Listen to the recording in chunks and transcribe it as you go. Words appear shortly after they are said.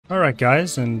Alright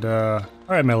guys, and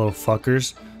alright my little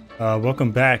fuckers,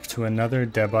 welcome back to another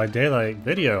Dead by Daylight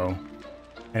video.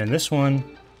 And in this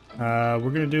one, we're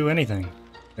gonna do anything,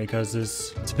 because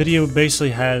this video basically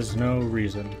has no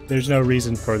reason. There's no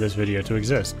reason for this video to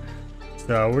exist.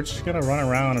 So we're just gonna run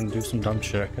around and do some dumb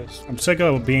shit, because I'm sick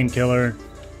of being killer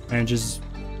and just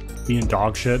being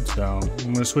dog shit, so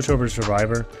I'm gonna switch over to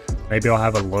Survivor. Maybe I'll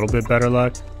have a little bit better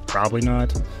luck, probably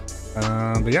not.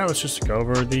 But yeah, let's just go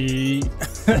over the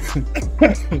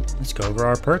let's go over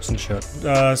our perks and shit.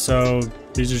 So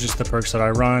these are just the perks that I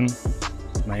run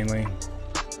mainly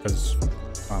because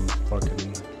I'm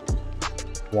fucking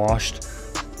washed.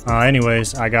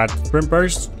 Anyways, I got Sprint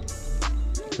Burst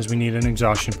because we need an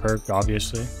exhaustion perk,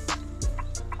 obviously.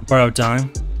 Borrowed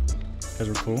Time because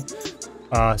we're cool.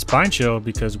 Spine Chill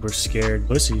because we're scared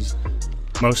pussies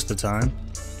most of the time.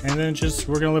 And then just,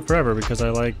 we're gonna live forever because I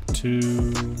like to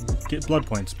get blood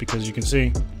points because you can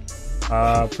see,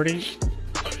 pretty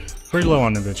low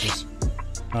on the bitches.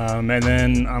 And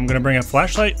then I'm gonna bring a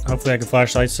flashlight. Hopefully I can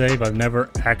flashlight save. I've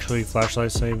never actually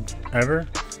flashlight saved ever.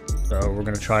 So we're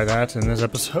gonna try that in this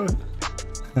episode.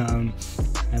 And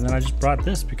then I just brought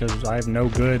this because I have no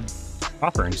good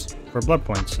offerings for blood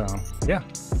points. So yeah,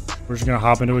 we're just gonna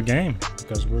hop into a game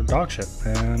because we're dog shit.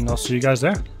 And I'll see you guys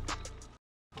there.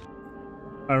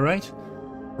 Alright,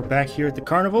 we're back here at the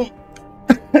carnival.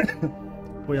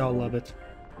 We all love it.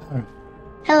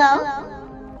 Hello?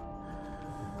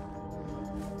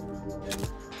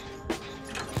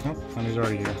 Oh, honey's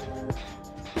already here.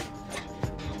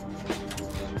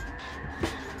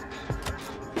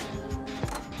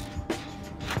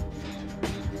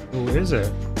 Who is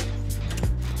it?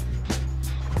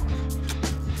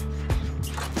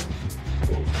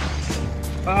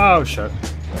 Oh, shit.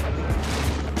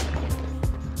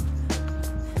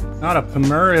 Not a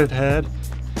Pomeranian head.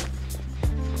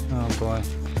 Oh boy.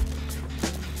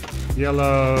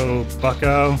 Yellow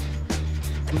bucko.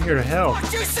 I'm here to help.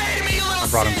 What'd you say to me, you little I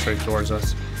brought him straight towards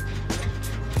us.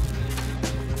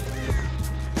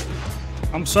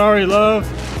 I'm sorry, love.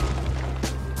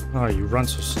 Oh, you run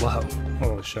so slow.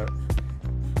 Holy shit.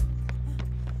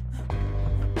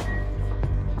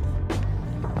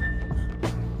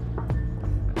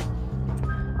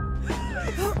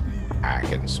 I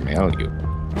can smell you.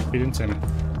 He didn't see me.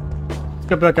 Let's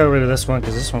go back over to this one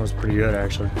because this one was pretty good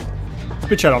actually.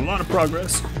 Bitch had a lot of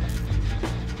progress.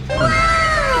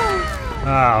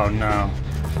 Oh no.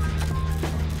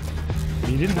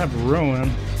 He didn't have ruin.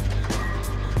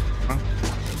 Huh?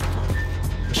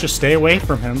 Let's just stay away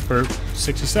from him for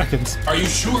 60 seconds. Are you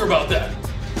sure about that?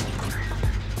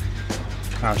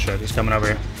 Oh shit, he's coming over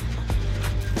here.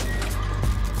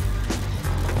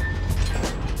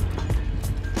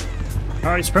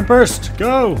 Alright, Sprint Burst,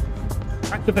 go!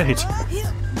 Activate!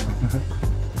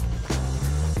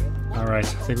 Alright,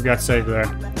 I think we got saved there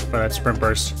by that Sprint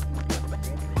Burst.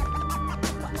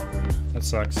 That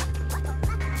sucks.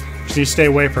 Just need to stay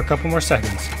away for a couple more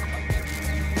seconds.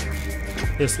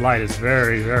 This light is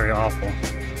very, very awful.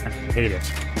 I hate it.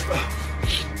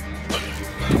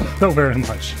 So very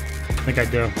much. I think I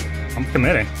do. I'm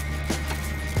committing.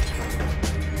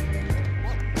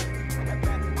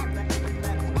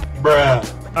 Bruh.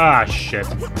 Ah, shit.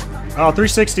 Oh,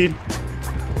 360.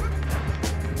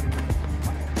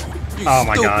 Oh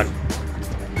my god.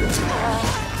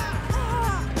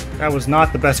 That was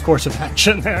not the best course of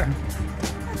action there.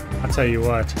 I'll tell you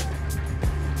what.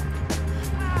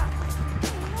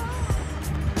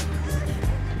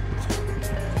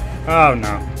 Oh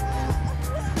no.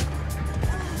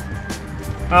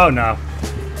 Oh no.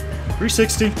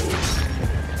 360.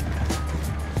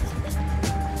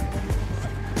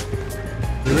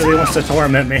 He really wants to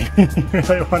torment me. He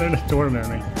really wanted to torment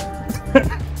me.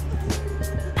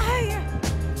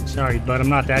 Sorry, but I'm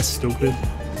not that stupid.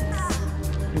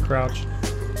 You crouch.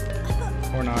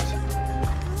 Or not.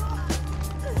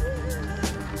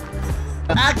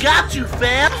 I got you,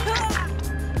 fam.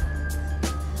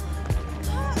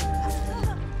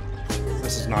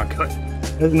 This is not good.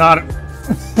 It's not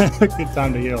a good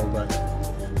time to heal, but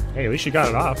hey, at least you got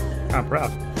it off. I'm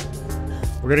proud.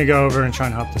 We're gonna go over and try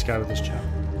and help this guy with his chest.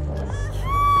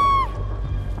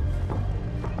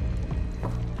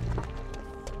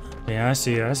 Yeah, I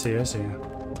see you, I see you, I see you.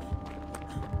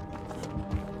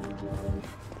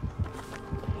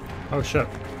 Oh shit.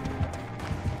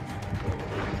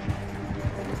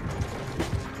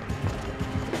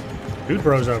 Dude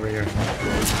bros over here.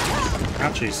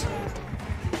 Ouchies.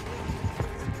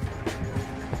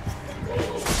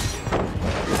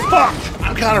 Fuck!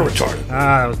 I'm kinda retarded.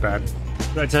 Ah, that was bad.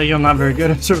 Did I tell you I'm not very good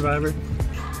at Survivor?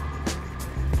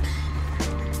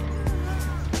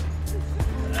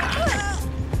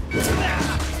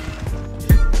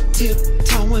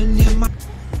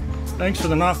 Thanks for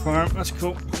the knock farm. That's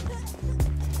cool.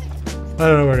 I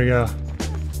don't know where to go.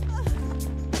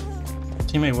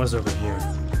 Teammate was over here.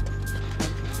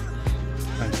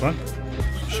 Thanks, one.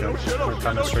 Shit. We're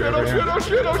coming straight over here.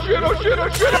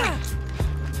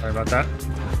 Sorry about that.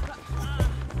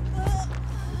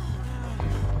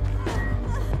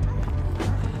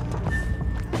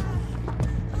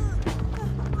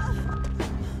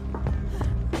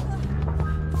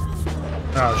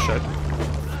 Oh shit.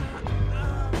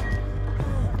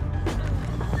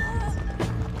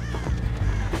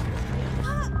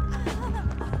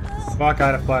 Fuck, I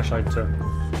had a flashlight too.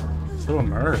 So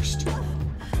immersed.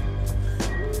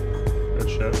 Good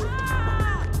shit.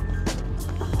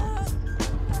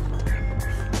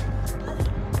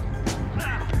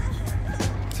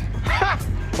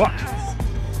 Fuck.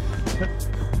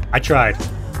 I tried.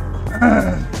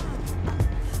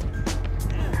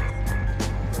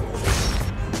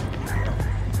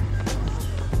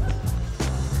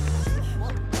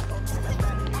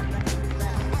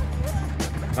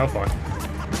 Oh fuck.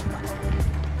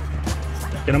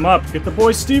 Get him up. Get the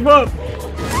boy Steve up.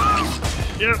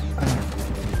 Yep.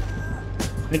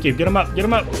 Thank you. Get him up. Get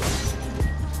him up.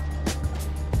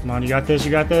 Come on, you got this.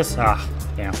 You got this. Ah,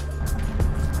 damn.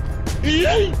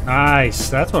 Nice.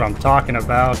 That's what I'm talking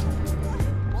about.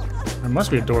 There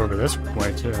must be a door over this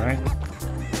way too, right?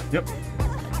 Yep.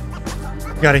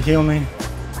 You gotta heal me.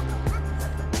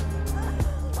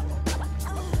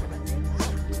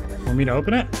 Want me to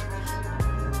open it?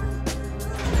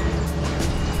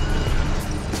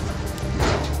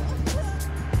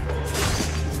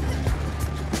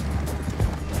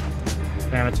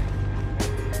 Damn it.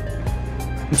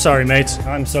 I'm sorry, mates.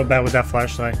 I'm so bad with that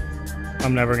flashlight.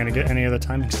 I'm never gonna get any of the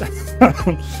timing stuff.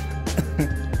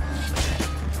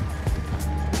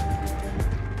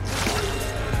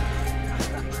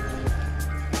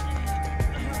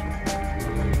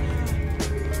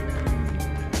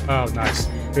 Oh, nice.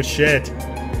 Good shit.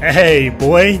 Hey,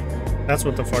 boy! That's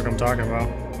what the fuck I'm talking about.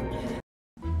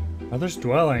 Other's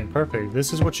dwelling. Perfect.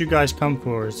 This is what you guys come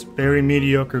for. It's very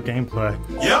mediocre gameplay.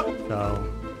 Yep.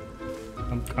 So,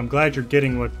 I'm glad you're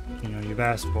getting what you've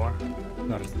asked for.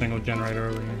 Not a single generator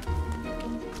over here.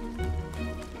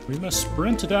 We must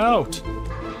sprint it out.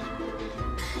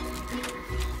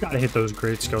 Gotta hit those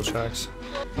great skill checks.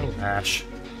 Oh, Ash.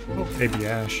 Oh, baby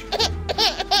Ash.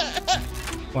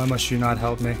 Why must you not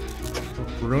help me?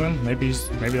 Ruin? Maybe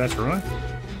that's Ruin? I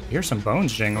hear some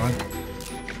bones jingling.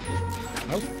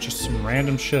 Oh, just some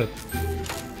random shit.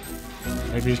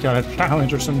 Maybe he's got a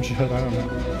challenge or some shit, I don't know.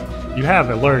 You have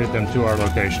alerted them to our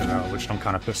location though, which I'm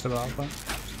kind of pissed about, but...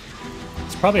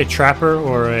 It's probably a trapper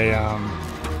or a,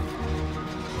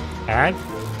 ag?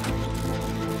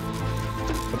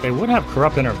 But they would have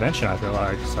corrupt intervention, I feel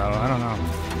like, so I don't know.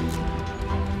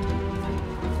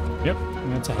 Yep,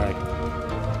 it's a hag.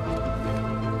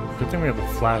 Good thing we have a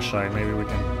flashlight, maybe we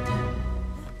can...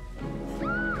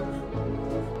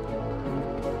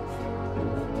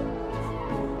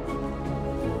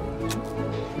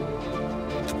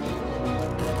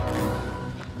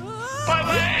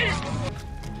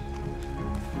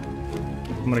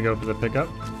 I'm gonna go for the pickup.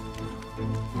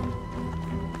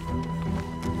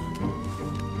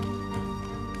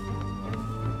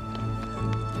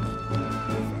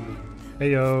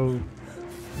 Hey yo.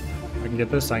 I can get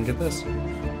this, I can get this.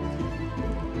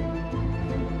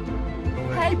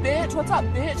 Hey bitch, what's up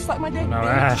bitch? Suck my dick, No, bitch.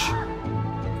 Ash.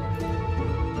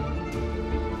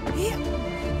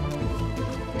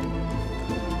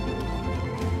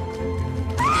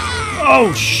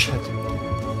 Oh shit.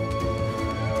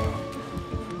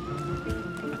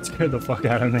 That scared the fuck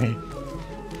out of me.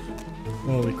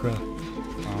 Holy crap.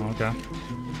 Oh, okay.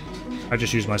 I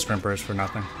just used my sprint burst for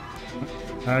nothing.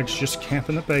 Ag's just camp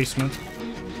in the basement.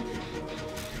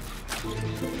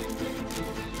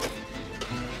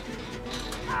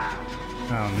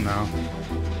 Oh no.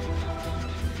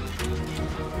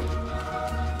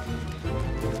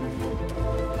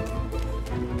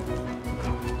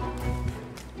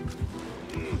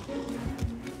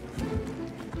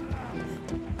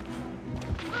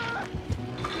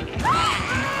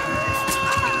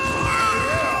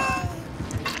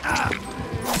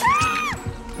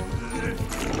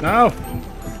 No!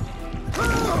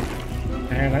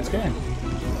 And that's game.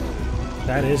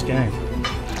 That is game.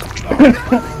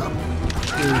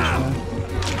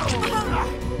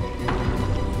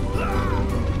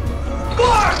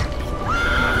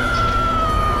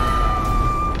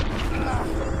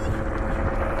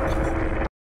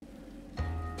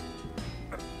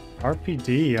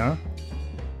 RPD, huh?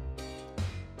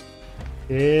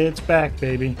 It's back,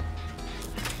 baby.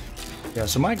 Yeah,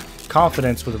 so my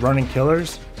confidence with running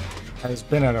killers has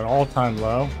been at an all-time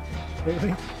low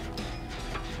lately.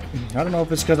 I don't know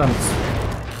if it's because I'm...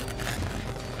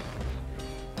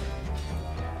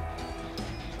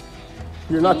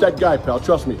 You're not that guy, pal.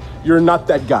 Trust me. You're not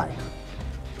that guy.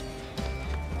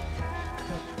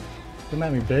 Come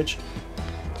at me, bitch.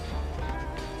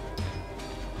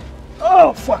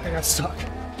 Oh, fuck, I got stuck.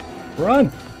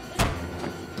 Run!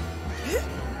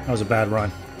 That was a bad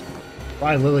run.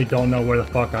 I literally don't know where the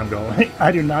fuck I'm going.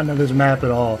 I do not know this map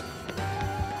at all.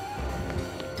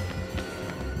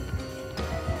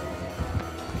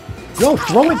 Yo,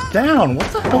 throw it down!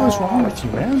 What the hell is wrong with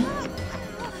you, man?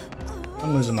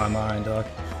 I'm losing my mind, dog.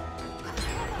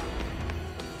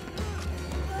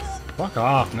 Fuck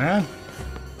off, man.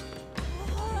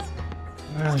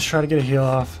 Let's try to get a heal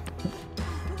off.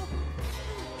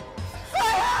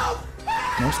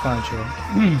 No spine chill.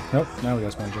 Nope, now we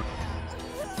got spine chill.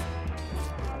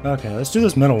 Okay, let's do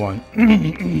this middle one.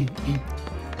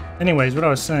 Anyways, what I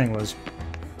was saying was...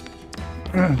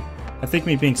 I think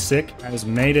me being sick has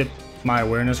made it my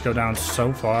awareness go down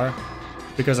so far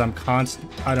because I'm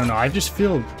I don't know, I just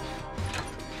feel,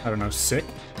 I don't know, sick?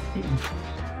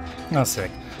 Not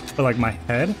sick, but like my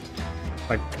head,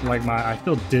 I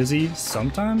feel dizzy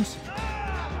sometimes.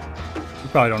 You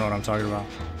probably don't know what I'm talking about,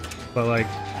 but like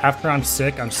after I'm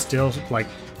sick, I'm still like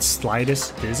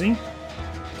slightest dizzy.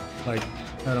 Like,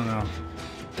 I don't know.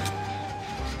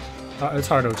 It's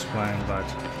hard to explain, but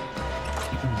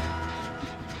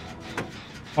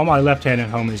all my left-handed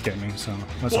homies get me, so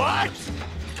that's all that matters.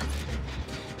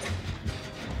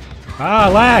 Ah,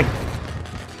 lag!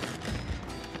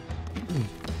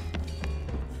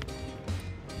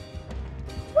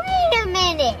 Wait a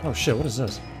minute. Oh shit, what is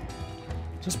this?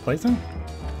 Is this plaything?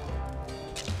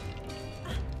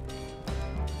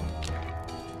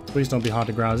 Please don't be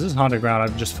haunted ground. If this is haunted ground,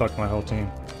 I've just fucked my whole team.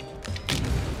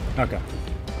 Okay.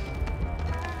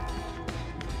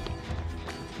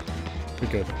 We're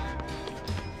good.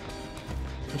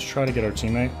 Let's try to get our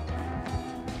teammate.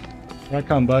 Here I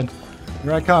come, bud.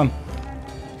 Here I come.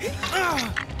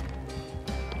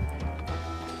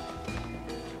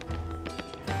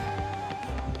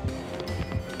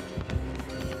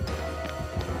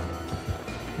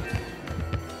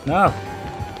 No!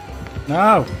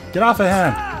 No! Get off of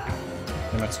him!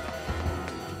 Damn it.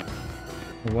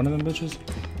 One of them bitches?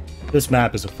 This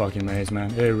map is a fucking maze,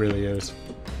 man. It really is.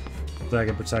 So I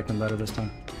can protect him better this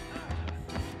time.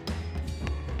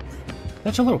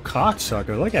 Such a little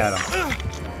cocksucker. Look at him.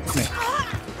 Come here.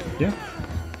 Yeah?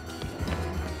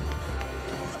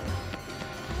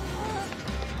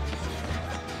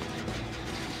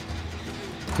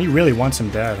 He really wants him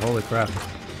dead. Holy crap.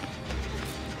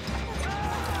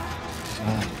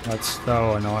 Oh, that's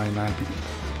so annoying, man.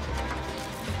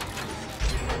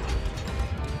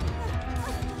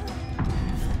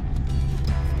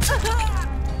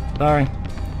 Sorry.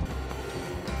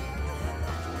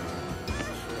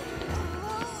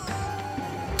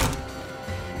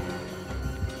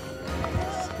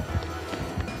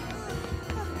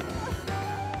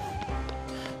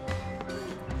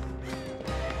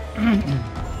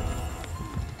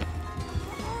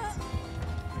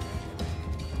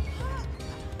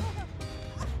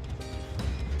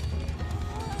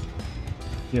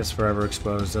 He gets forever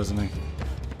exposed, doesn't he?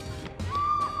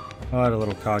 Oh, that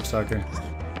little cocksucker.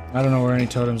 I don't know where any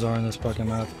totems are in this fucking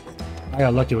map. I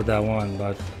got lucky with that one,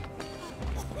 but...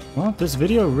 well, this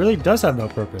video really does have no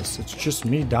purpose. It's just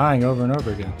me dying over and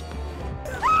over again.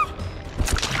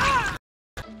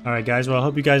 Alright guys, well I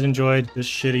hope you guys enjoyed this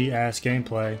shitty ass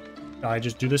gameplay. I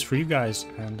just do this for you guys,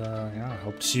 and yeah, I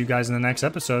hope to see you guys in the next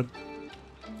episode.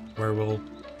 Where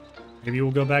maybe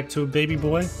we'll go back to a baby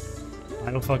boy.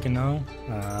 I don't fucking know.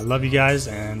 I love you guys,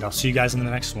 and I'll see you guys in the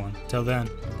next one. Till then,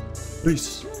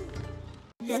 peace.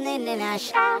 And then I